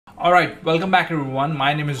Alright, welcome back everyone.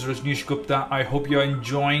 My name is Rajneesh Gupta. I hope you're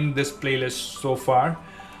enjoying this playlist so far.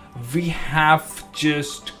 We have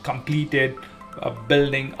just completed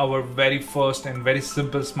building our very first and very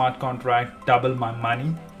simple smart contract, Double My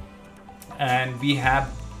Money. And we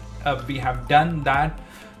have done that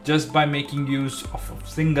just by making use of a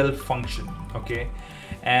single function, okay?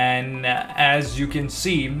 And as you can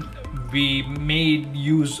see, we made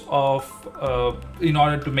use of in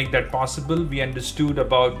order to make that possible, we understood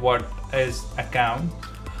about what is account,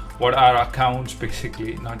 what are accounts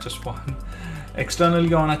basically, not just one.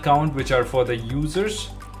 Externally on account, which are for the users,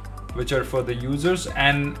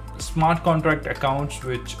 and smart contract accounts,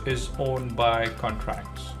 which is owned by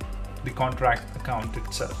contracts, the contract account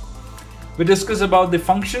itself. We discuss about the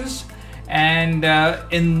functions, and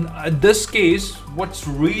in this case, what's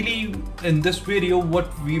really in this video, what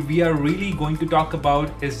we are really going to talk about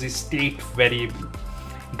is the state variable.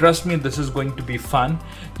 Trust me, this is going to be fun.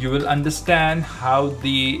 You will understand how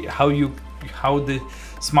the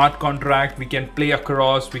smart contract we can play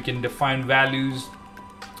across, we can define values,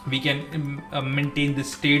 we can maintain the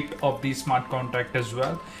state of the smart contract as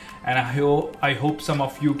well. And I hope some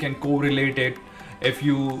of you can correlate it if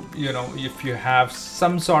you have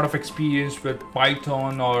some sort of experience with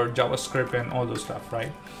Python or JavaScript and all those stuff,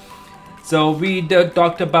 right? So we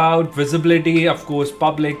talked about visibility, of course,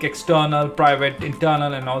 public, external, private,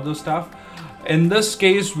 internal, and all those stuff. In this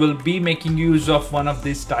case, we'll be making use of one of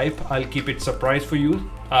these type. I'll keep it surprise for you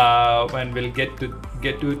when we'll get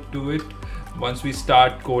to it once we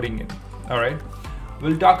start coding it. All right,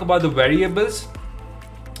 we'll talk about the variables,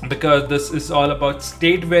 because this is all about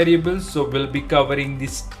state variables, so we'll be covering the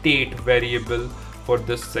state variable for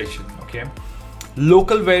this session. Okay,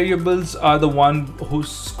 local variables are the one whose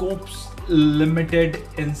scopes limited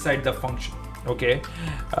inside the function. Okay,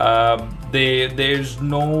 there's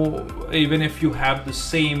no, even if you have the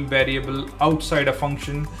same variable outside a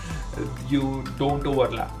function, you don't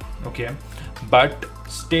overlap. Okay, but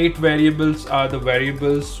state variables are the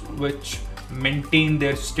variables which maintain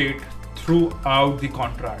their state throughout the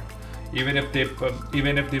contract. Even if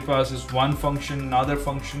they pass is one function, another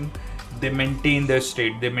function, they maintain their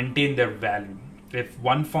state, they maintain their value. If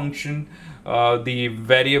one function, the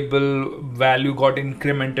variable value got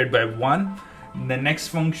incremented by 1, the next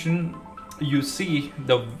function, you see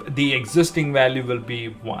the existing value will be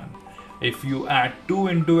 1. If you add 2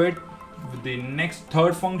 into it, the next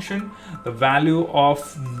third function, the value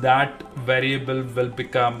of that variable will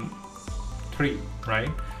become 3, right?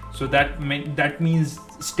 So that means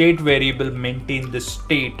state variable maintain the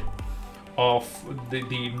state of the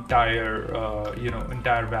entire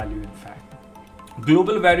entire value. In fact,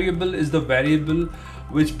 global variable is the variable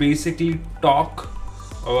which basically talk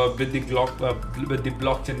with the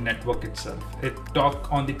blockchain network itself. It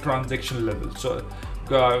talk on the transaction level. So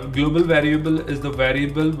global variable is the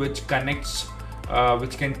variable which connects,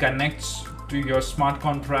 which can connect to your smart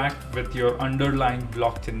contract with your underlying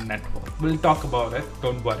blockchain network. We'll talk about it,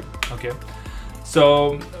 don't worry. Okay,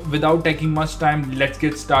 so without taking much time, let's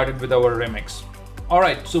get started with our remix. All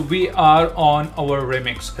right, so we are on our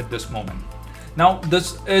remix at this moment. Now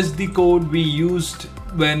this is the code we used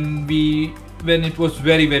when it was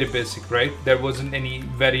very basic, right? There wasn't any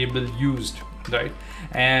variable used, right?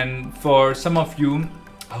 And for some of you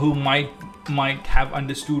who might have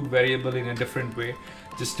understood variable in a different way,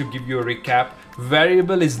 just to give you a recap,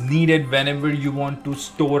 variable is needed whenever you want to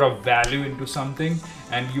store a value into something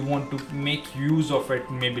and you want to make use of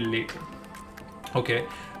it maybe later. Okay,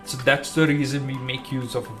 so that's the reason we make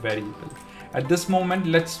use of a variable. At this moment,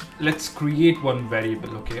 let's create one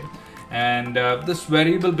variable. Okay, and this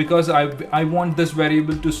variable, because I want this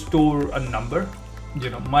variable to store a number,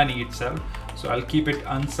 money itself, so I'll keep it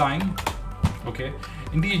unsigned. Okay,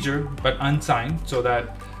 integer but unsigned, so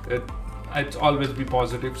that it's always be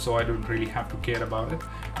positive, so I don't really have to care about it.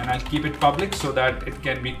 And I'll keep it public so that it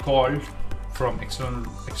can be called from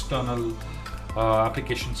external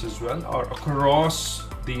applications as well, or across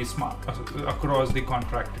the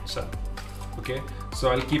contract itself. Okay,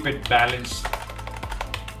 so I'll keep it balanced.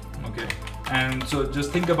 Okay, and so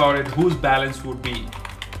just think about it, whose balance would be,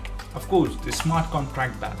 of course, the smart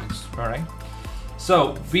contract balance. All right,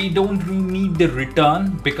 so we don't really need the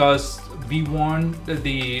return, because we want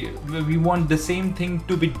the same thing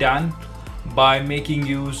to be done by making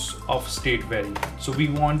use of state variable. So we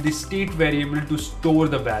want the state variable to store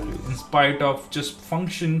the value in spite of just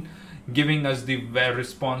function giving us the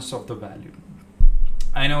response of the value.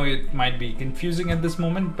 I know it might be confusing at this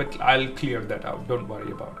moment, but I'll clear that out, don't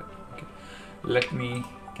worry about it. Okay, let me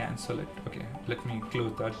cancel it. Okay, let me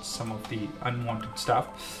close that, some of the unwanted stuff.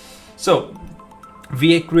 So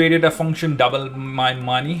we created a function double my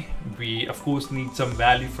money. We of course need some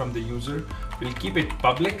value from the user. We'll keep it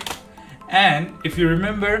public. And if you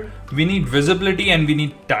remember, we need visibility and we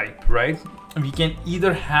need type, right? We can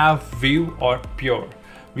either have view or pure.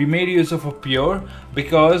 We made use of a pure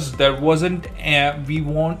because there wasn't we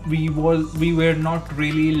were not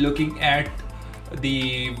really looking at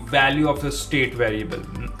the value of the state variable,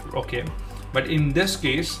 okay? But in this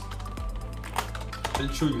case, I'll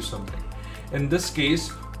show you something. In this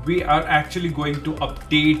case, we are actually going to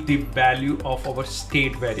update the value of our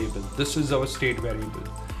state variable. This is our state variable,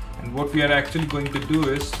 and what we are actually going to do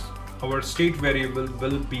is our state variable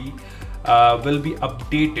will be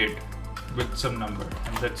updated with some number,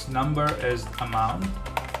 and that number is amount.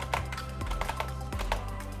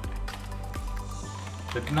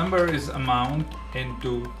 That number is amount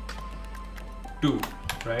into 2,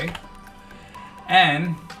 right?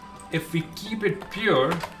 And if we keep it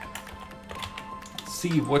pure,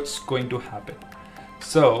 see what's going to happen.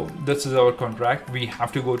 So this is our contract. We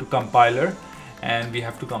have to go to compiler and we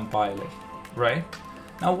have to compile it, right?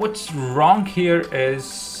 Now what's wrong here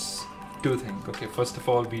is two things. Okay, first of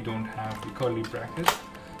all, we don't have the curly brackets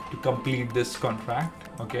to complete this contract,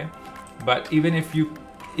 okay? But even if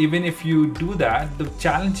you do that, the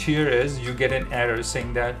challenge here is you get an error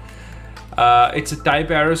saying that it's a type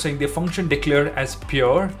error saying the function declared as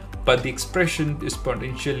pure, but the expression is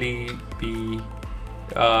potentially the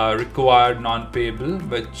required non-payable,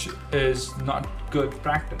 which is not good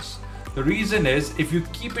practice. The reason is if you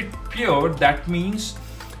keep it pure, that means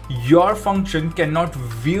your function cannot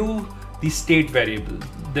view the state variable.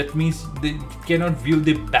 That means it cannot view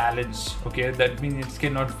the balance, okay? That means it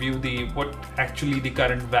cannot view the what actually the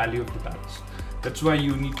current value of the balance. That's why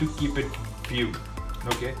you need to keep it view,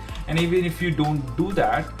 okay? And even if you don't do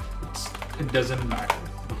that, it doesn't matter,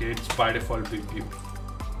 okay? It's by default view.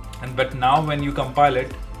 And but now when you compile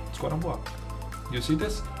it, it's gonna work. You see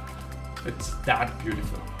this? It's that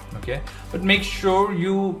beautiful, okay? But make sure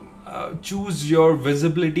you choose your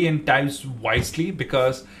visibility and types wisely,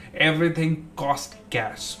 because everything costs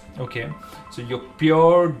gas, okay? So your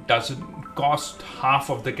pure doesn't cost half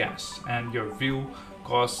of the gas, and your view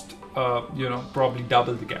cost probably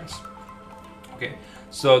double the gas, okay?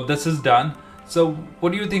 So this is done. So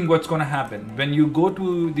what do you think what's going to happen when you go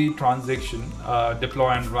to the transaction,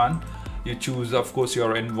 deploy and run? You choose, of course,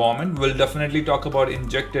 your environment. We'll definitely talk about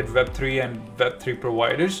injected Web3 and Web3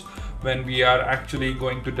 providers when we are actually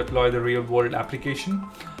going to deploy the real world application.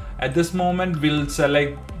 At this moment, we'll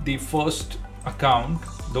select the first account,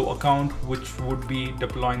 the account which would be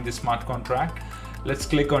deploying the smart contract. Let's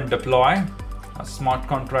click on deploy. A smart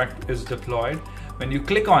contract is deployed. When you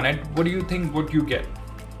click on it, what do you think what you get?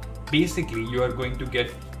 Basically, you are going to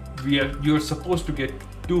get, you're supposed to get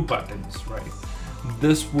two buttons, right?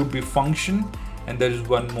 This would be function, and there is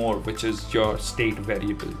one more, which is your state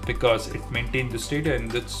variable, because it maintains the state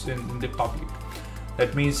and it's in the public.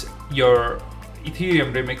 That means your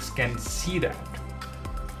Ethereum remix can see that.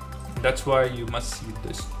 That's why you must see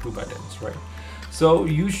these two buttons, right? So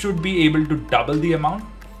you should be able to double the amount,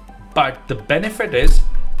 but the benefit is,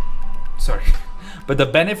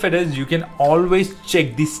 you can always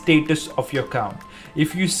check the status of your account.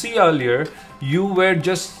 If you see earlier, you were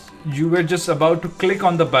just about to click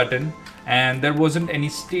on the button and there wasn't any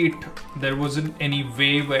state, there wasn't any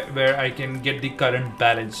way where I can get the current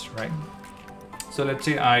balance, right? So let's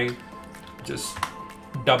say I just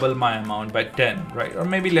double my amount by 10, right? Or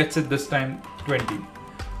maybe let's say this time 20,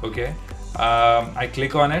 okay? I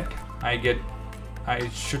click on it, I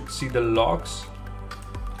should see the logs,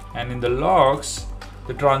 and in the logs,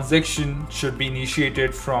 the transaction should be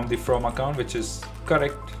initiated from the from account, which is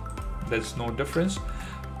correct. There's no difference.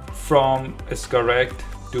 From is correct,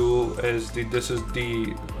 to is this is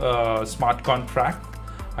the smart contract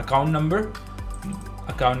account number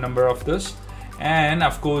of this, and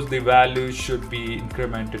of course the value should be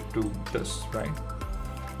incremented to this, right?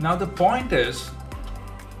 Now the point is,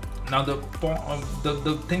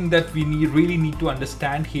 the thing that we really need to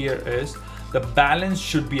understand here is the balance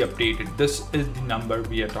should be updated. This is the number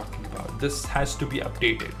we are talking about. This has to be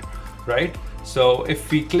updated, right? So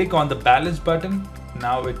if we click on the balance button,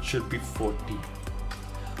 now it should be 40.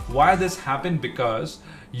 Why this happened? Because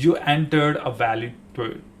you entered a value,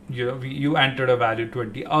 you entered a value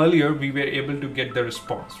 20. Earlier, we were able to get the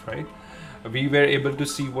response, right? We were able to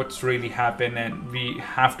see what's really happened, and we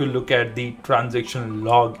have to look at the transaction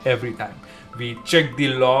log every time. We checked the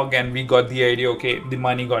log and we got the idea, okay, the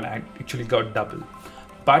money actually got double.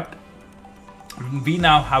 But we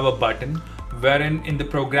now have a button wherein in the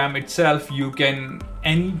program itself, you can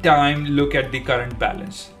anytime look at the current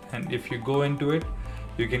balance. And if you go into it,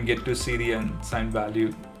 you can get to see the unsigned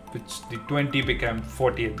value, which the 20 became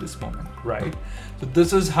 40 at this moment, right? So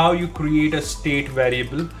this is how you create a state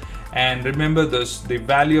variable. And remember this, the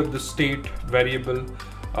value of the state variable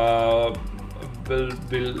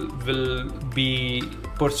will be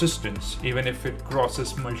persistence even if it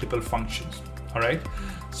crosses multiple functions. All right,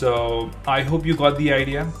 so I hope you got the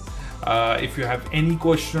idea. If you have any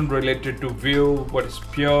question related to view, what is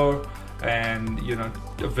pure, and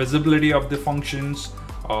the visibility of the functions,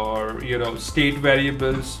 or state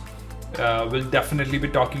variables, we'll definitely be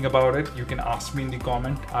talking about it. You can ask me in the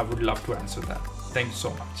comment. I would love to answer that. Thank you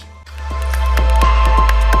so much.